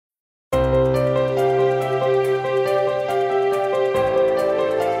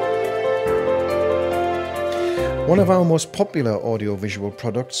One of our most popular audio-visual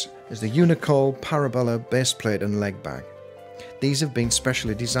products is the Unicol Parabella base plate and leg bag. These have been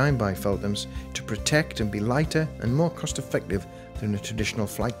specially designed by Felthams to protect and be lighter and more cost-effective than a traditional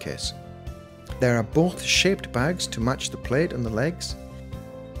flight case. There are both shaped bags to match the plate and the legs,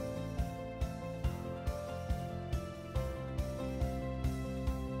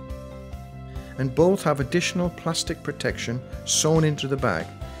 and both have additional plastic protection sewn into the bag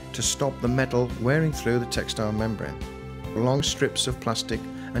to stop the metal wearing through the textile membrane. Long strips of plastic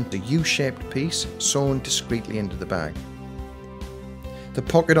and a U-shaped piece sewn discreetly into the bag. The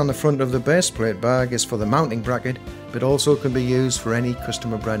pocket on the front of the base plate bag is for the mounting bracket, but also can be used for any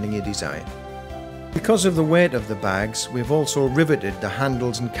customer branding you desire. Because of the weight of the bags, we've also riveted the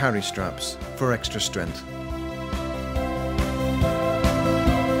handles and carry straps for extra strength.